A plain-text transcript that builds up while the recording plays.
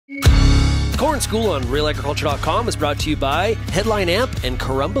Corn School on RealAgriculture.com is brought to you by Headline Amp and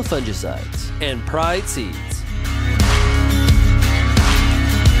Carumba Fungicides and Pride Seeds.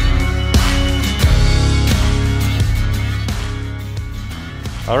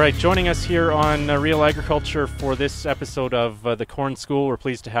 All right, joining us here on Real Agriculture for this episode of the Corn School, we're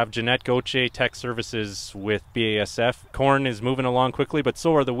pleased to have Jeanette Gaultier, Tech Services with BASF. Corn is moving along quickly, but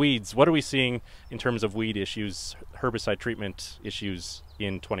so are the weeds. What are we seeing in terms of weed issues, herbicide treatment issues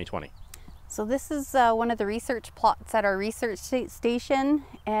in 2020? So this is one of the research plots at our research station,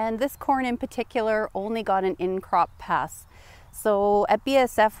 and this corn in particular only got an in-crop pass. So at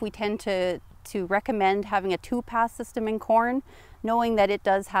BASF we tend to recommend having a 2-pass system in corn, knowing that it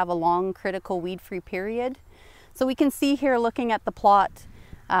does have a long critical weed-free period. So we can see here looking at the plot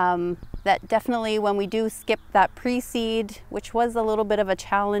that definitely when we do skip that pre-seed, which was a little bit of a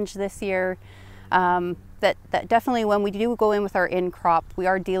challenge this year, that definitely when we do go in with our in-crop, we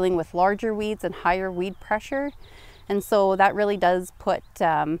are dealing with larger weeds and higher weed pressure. And so that really does put,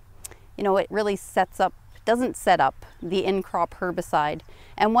 it really doesn't set up the in-crop herbicide.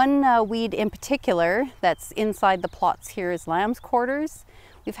 And one weed in particular that's inside the plots here is lamb's quarters.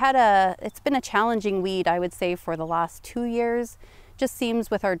 It's been a challenging weed, I would say, for the last 2 years. Just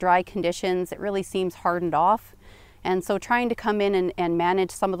seems with our dry conditions, it really seems hardened off. And so trying to come in and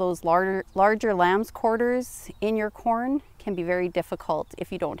manage some of those larger lamb's quarters in your corn can be very difficult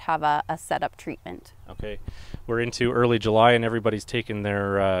if you don't have a setup treatment. Okay, we're into early July and everybody's taken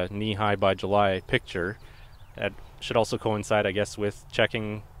their knee-high by July picture. That should also coincide, I guess, with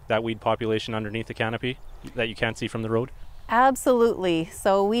checking that weed population underneath the canopy that you can't see from the road? Absolutely.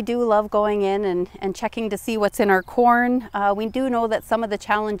 So we do love going in and checking to see what's in our corn. We do know that some of the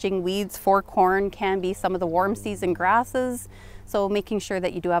challenging weeds for corn can be some of the warm season grasses. So making sure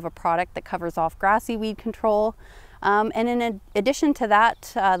that you do have a product that covers off grassy weed control. And in addition to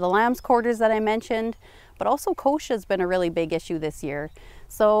that, the lamb's quarters that I mentioned, but also kochia has been a really big issue this year.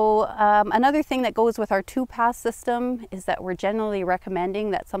 So another thing that goes with our 2-pass system is that we're generally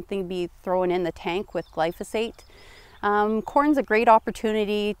recommending that something be thrown in the tank with glyphosate. Corn's a great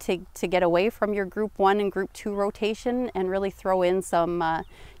opportunity to get away from your group 1 and group 2 rotation and really throw in some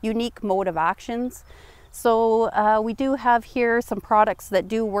unique mode of actions. So we do have here some products that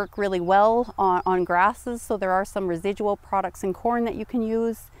do work really well on grasses. So there are some residual products in corn that you can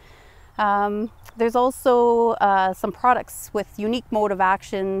use. There's also some products with unique mode of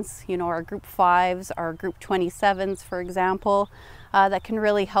actions, our group 5s, our group 27s, for example, that can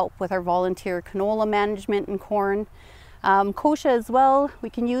really help with our volunteer canola management in corn. Kochia as well, we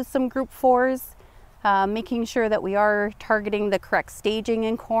can use some group 4s, making sure that we are targeting the correct staging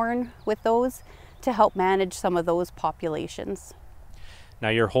in corn with those to help manage some of those populations. Now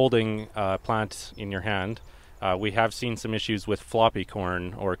you're holding a plant in your hand. We have seen some issues with floppy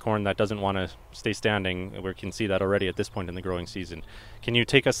corn, or corn that doesn't want to stay standing. We can see that already at this point in the growing season. Can you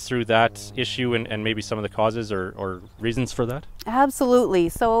take us through that issue and maybe some of the causes or reasons for that? Absolutely.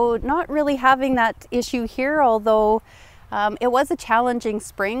 So not really having that issue here, although it was a challenging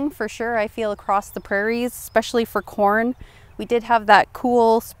spring for sure, I feel, across the prairies, especially for corn. We did have that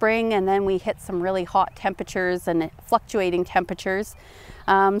cool spring and then we hit some really hot temperatures and fluctuating temperatures.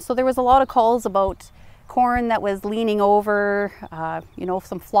 So there was a lot of calls about corn that was leaning over,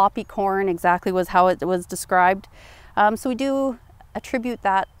 some floppy corn exactly was how it was described. So we do attribute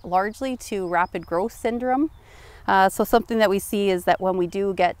that largely to rapid growth syndrome. So something that we see is that when we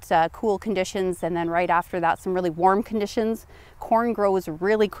do get cool conditions and then right after that some really warm conditions, corn grows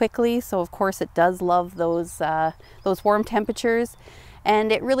really quickly. So of course it does love those warm temperatures.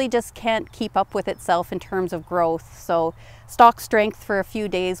 And it really just can't keep up with itself in terms of growth. So stalk strength for a few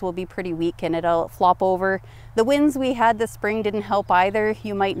days will be pretty weak and it'll flop over. The winds we had this spring didn't help either.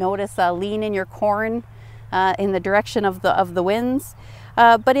 You might notice a lean in your corn in the direction of the winds.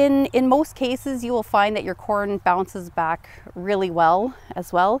 But in most cases, you will find that your corn bounces back really well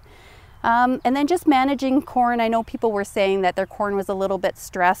as well. And then just managing corn, I know people were saying that their corn was a little bit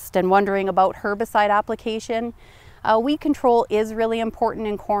stressed and wondering about herbicide application. Weed control is really important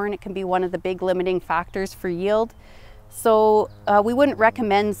in corn. It can be one of the big limiting factors for yield. So we wouldn't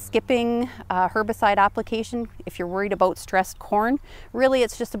recommend skipping herbicide application if you're worried about stressed corn. Really,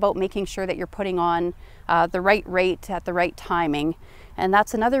 it's just about making sure that you're putting on the right rate at the right timing. And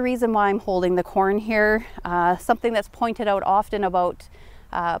that's another reason why I'm holding the corn here. Something that's pointed out often about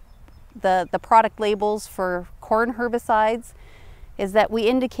the product labels for corn herbicides is that we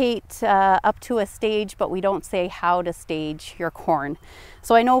indicate up to a stage, but we don't say how to stage your corn.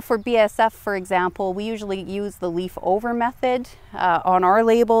 So I know for BASF, for example, we usually use the leaf over method on our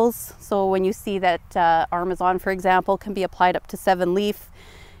labels. So when you see that Armazon, for example, can be applied up to 7 leaf,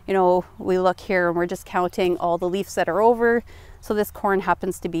 you know, we look here and we're just counting all the leaves that are over. So this corn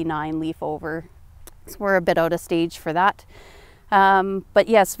happens to be 9 leaf over. So we're a bit out of stage for that. But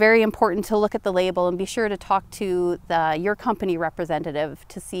yes, very important to look at the label and be sure to talk to your company representative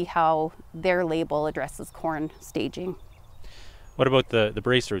to see how their label addresses corn staging. What about the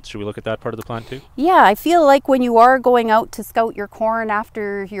brace roots? Should we look at that part of the plant too? Yeah, I feel like when you are going out to scout your corn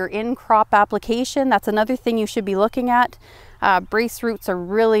after your in-crop application, that's another thing you should be looking at. Brace roots are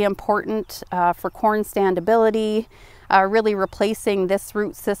really important for corn standability, really replacing this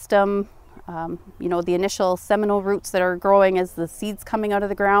root system. You know, the initial seminal roots that are growing as the seeds coming out of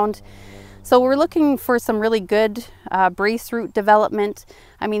the ground. So we're looking for some really good brace root development.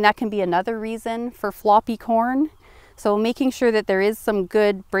 I mean, that can be another reason for floppy corn. So making sure that there is some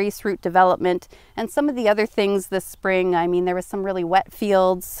good brace root development. And some of the other things this spring, I mean, there was some really wet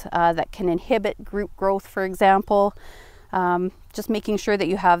fields that can inhibit root growth, for example. Just making sure that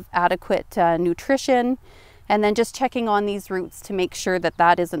you have adequate nutrition. And then just checking on these roots to make sure that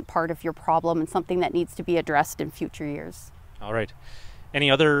that isn't part of your problem and something that needs to be addressed in future years. All right. Any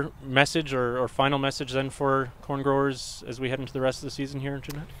other message or final message then for corn growers as we head into the rest of the season here,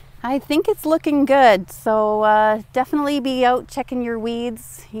 Jeanette? I think it's looking good. So definitely be out checking your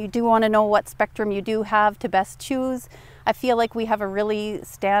weeds. You do want to know what spectrum you do have to best choose. I feel like we have a really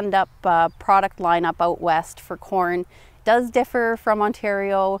stand-up product lineup out west for corn. It does differ from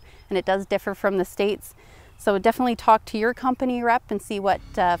Ontario and it does differ from the States. So definitely talk to your company rep and see what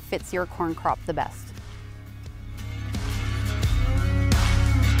fits your corn crop the best.